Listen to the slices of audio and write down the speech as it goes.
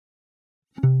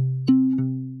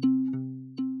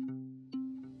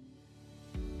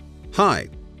Hi,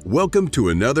 welcome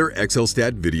to another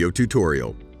XLSTAT video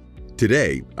tutorial.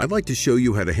 Today, I'd like to show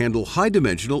you how to handle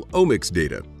high-dimensional omics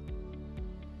data.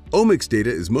 Omics data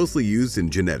is mostly used in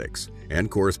genetics and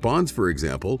corresponds, for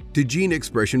example, to gene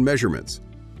expression measurements.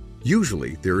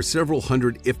 Usually, there are several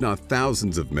hundred, if not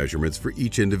thousands, of measurements for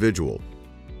each individual.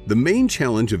 The main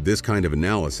challenge of this kind of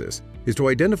analysis is to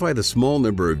identify the small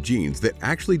number of genes that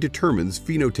actually determines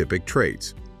phenotypic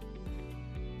traits.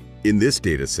 In this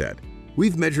data set,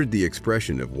 we've measured the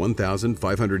expression of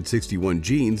 1,561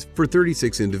 genes for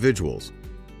 36 individuals.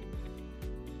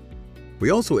 We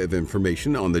also have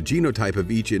information on the genotype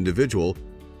of each individual,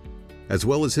 as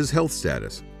well as his health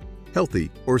status,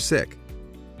 healthy or sick.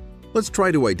 Let's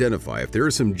try to identify if there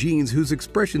are some genes whose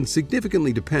expression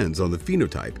significantly depends on the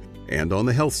phenotype and on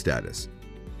the health status.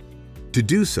 To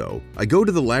do so, I go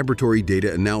to the Laboratory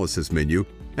Data Analysis menu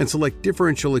and select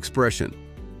Differential Expression.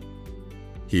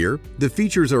 Here, the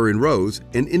features are in rows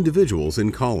and individuals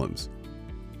in columns.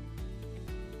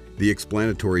 The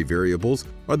explanatory variables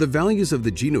are the values of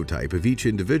the genotype of each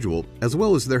individual as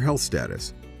well as their health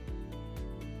status.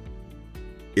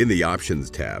 In the Options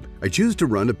tab, I choose to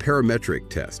run a parametric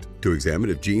test to examine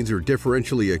if genes are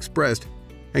differentially expressed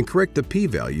and correct the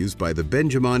p-values by the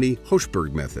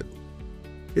Benjamini-Hochberg method.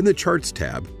 In the Charts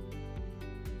tab,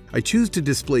 I choose to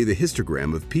display the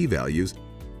histogram of p-values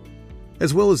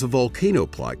as well as a volcano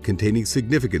plot containing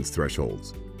significance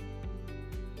thresholds.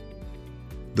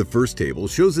 The first table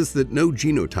shows us that no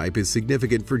genotype is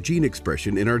significant for gene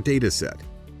expression in our data set,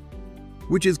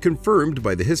 which is confirmed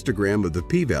by the histogram of the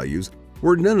p-values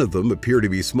where none of them appear to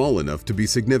be small enough to be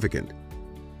significant.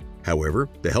 However,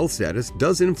 the health status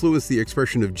does influence the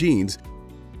expression of genes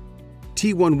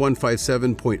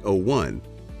T1157.01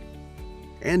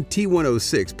 and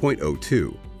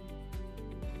T106.02.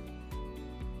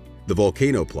 The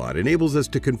volcano plot enables us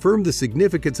to confirm the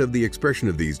significance of the expression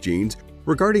of these genes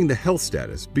regarding the health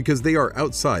status because they are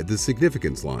outside the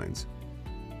significance lines.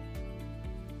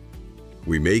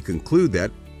 We may conclude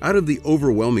that, out of the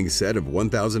overwhelming set of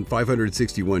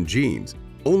 1,561 genes,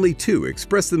 only 2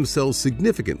 express themselves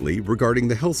significantly regarding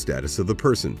the health status of the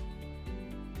person.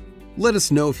 Let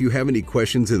us know if you have any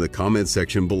questions in the comments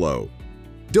section below.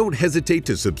 Don't hesitate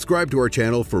to subscribe to our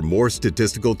channel for more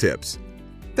statistical tips.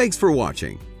 Thanks for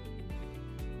watching.